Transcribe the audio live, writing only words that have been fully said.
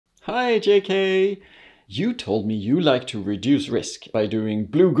Hi, JK. You told me you like to reduce risk by doing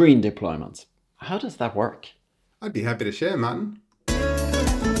blue-green deployments. How does that work? I'd be happy to share, Martin.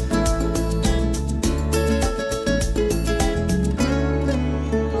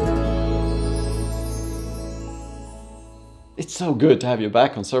 It's so good to have you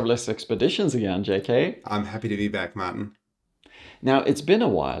back on Serverless Expeditions again, JK. I'm happy to be back, Martin. Now, it's been a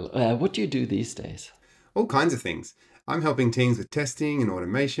while. What do you do these days? All kinds of things. I'm helping teams with testing and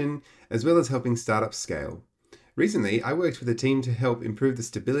automation, as well as helping startups scale. Recently, I worked with a team to help improve the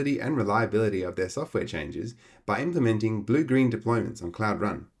stability and reliability of their software changes by implementing blue-green deployments on Cloud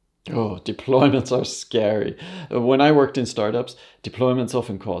Run. Oh, deployments are scary. When I worked in startups, deployments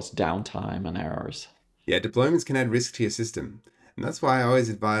often cause downtime and errors. Yeah, deployments can add risk to your system, and that's why I always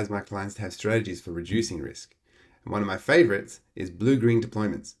advise my clients to have strategies for reducing risk. And one of my favorites is blue-green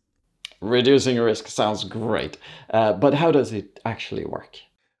deployments. Reducing risk sounds great, but how does it actually work?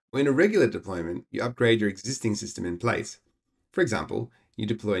 In a regular deployment, you upgrade your existing system in place. For example, you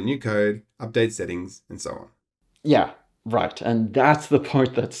deploy new code, update settings, and so on. Yeah, right. And that's the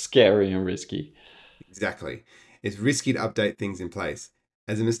part that's scary and risky. Exactly. It's risky to update things in place,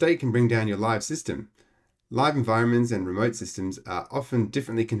 as a mistake can bring down your live system. Live environments and remote systems are often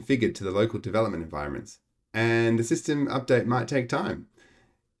differently configured to the local development environments, and the system update might take time.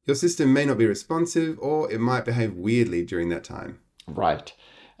 Your system may not be responsive, or it might behave weirdly during that time. Right.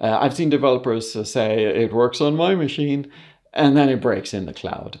 I've seen developers say it works on my machine, and then it breaks in the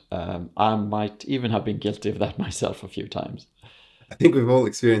cloud. I might even have been guilty of that myself a few times. I think we've all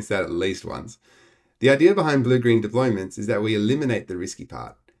experienced that at least once. The idea behind blue-green deployments is that we eliminate the risky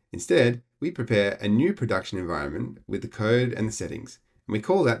part. Instead, we prepare a new production environment with the code and the settings, and we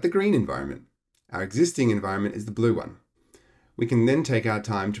call that the green environment. Our existing environment is the blue one. We can then take our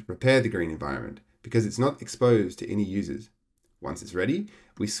time to prepare the green environment because it's not exposed to any users. Once it's ready,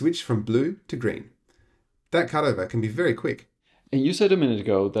 we switch from blue to green. That cutover can be very quick. And you said a minute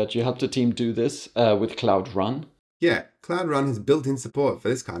ago that you helped the team do this with Cloud Run. Yeah, Cloud Run has built-in support for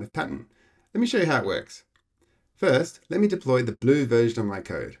this kind of pattern. Let me show you how it works. First, let me deploy the blue version of my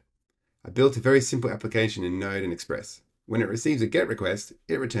code. I built a very simple application in Node and Express. When it receives a GET request,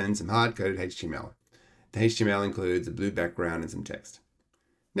 it returns some hard-coded HTML. The HTML includes a blue background and some text.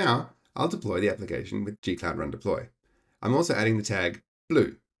 Now, I'll deploy the application with gcloud run deploy. I'm also adding the tag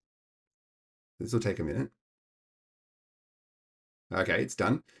blue. This will take a minute. Okay, it's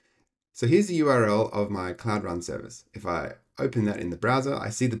done. So here's the URL of my Cloud Run service. If I open that in the browser, I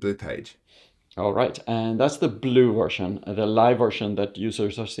see the blue page. All right, and that's the blue version, the live version that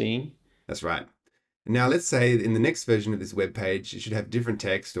users are seeing. That's right. Now let's say in the next version of this web page, it should have different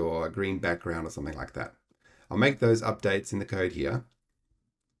text or a green background or something like that. I'll make those updates in the code here.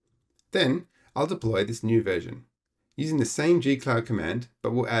 Then I'll deploy this new version using the same gcloud command,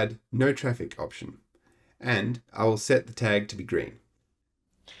 but we'll add no traffic option. And I will set the tag to be green.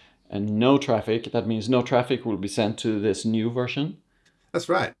 And no traffic, that means no traffic will be sent to this new version? That's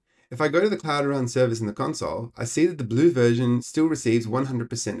right. If I go to the Cloud Run service in the console, I see that the blue version still receives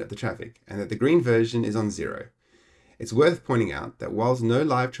 100% of the traffic and that the green version is on 0. It's worth pointing out that whilst no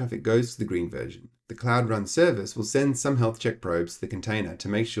live traffic goes to the green version, the Cloud Run service will send some health check probes to the container to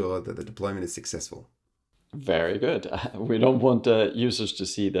make sure that the deployment is successful. Very good. We don't want users to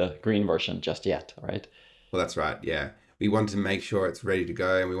see the green version just yet, right? Well, that's right, yeah. We want to make sure it's ready to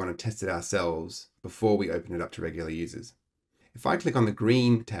go and we want to test it ourselves before we open it up to regular users. If I click on the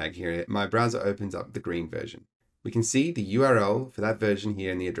green tag here, my browser opens up the green version. We can see the URL for that version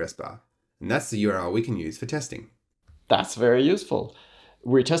here in the address bar. And that's the URL we can use for testing. That's very useful.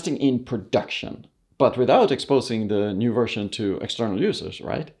 We're testing in production, but without exposing the new version to external users,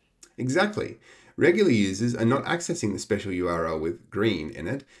 right? Exactly. Regular users are not accessing the special URL with green in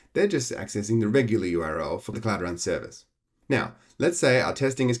it. They're just accessing the regular URL for the Cloud Run service. Now, let's say our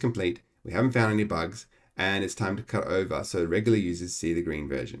testing is complete, we haven't found any bugs, and it's time to cut over so regular users see the green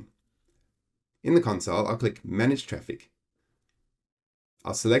version. In the console, I'll click Manage Traffic.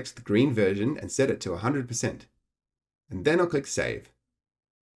 I'll select the green version and set it to 100%. And then I'll click Save.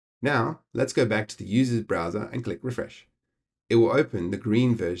 Now, let's go back to the user's browser and click Refresh. It will open the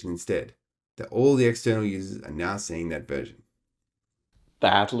green version instead, that all the external users are now seeing that version.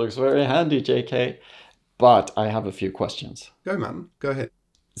 That looks very handy, JK. But I have a few questions. Go, Martin. Go ahead.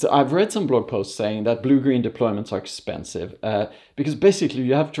 So I've read some blog posts saying that blue-green deployments are expensive because basically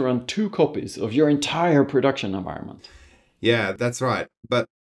you have to run 2 copies of your entire production environment. Yeah, that's right. But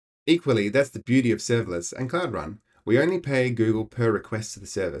equally, that's the beauty of Serverless and Cloud Run. We only pay Google per request to the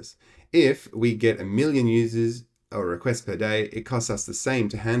service. If we get 1 million users or requests per day, it costs us the same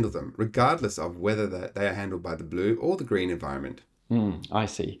to handle them, regardless of whether they are handled by the blue or the green environment. I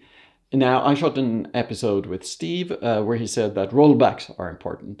see. Now, I shot an episode with Steve where he said that rollbacks are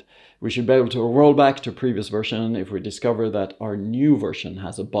important. We should be able to roll back to a previous version if we discover that our new version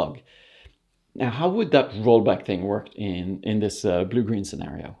has a bug. Now, how would that rollback thing work in this blue-green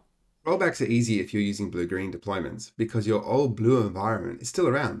scenario? Rollbacks are easy if you're using blue-green deployments because your old blue environment is still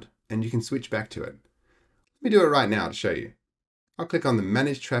around and you can switch back to it. Let me do it right now to show you. I'll click on the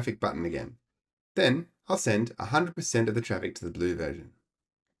Manage Traffic button again. Then I'll send 100% of the traffic to the blue version.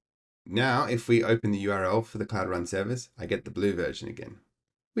 Now, if we open the URL for the Cloud Run service, I get the blue version again.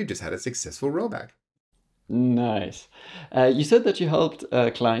 We've just had a successful rollback. Nice. You said that you helped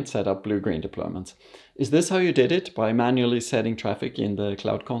clients set up blue-green deployments. Is this how you did it, by manually setting traffic in the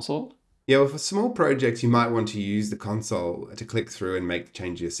Cloud Console? Yeah, well, for small projects, you might want to use the console to click through and make the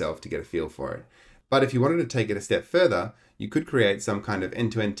change yourself to get a feel for it. But if you wanted to take it a step further, you could create some kind of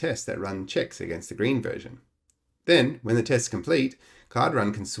end-to-end test that run checks against the green version. Then, when the test's complete, Cloud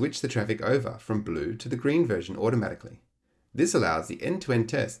Run can switch the traffic over from blue to the green version automatically. This allows the end-to-end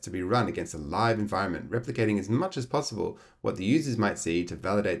test to be run against a live environment, replicating as much as possible what the users might see to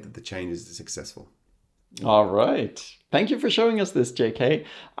validate that the changes are successful. All right. Thank you for showing us this, JK.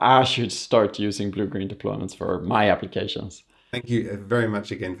 I should start using blue-green deployments for my applications. Thank you very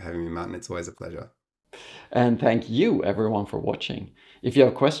much again for having me, Martin. It's always a pleasure. And thank you, everyone, for watching. If you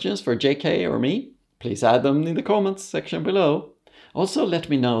have questions for JK or me, please add them in the comments section below. Also, let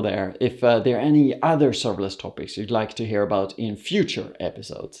me know there if there are any other serverless topics you'd like to hear about in future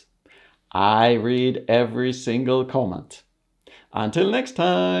episodes. I read every single comment. Until next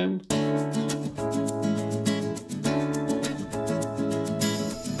time!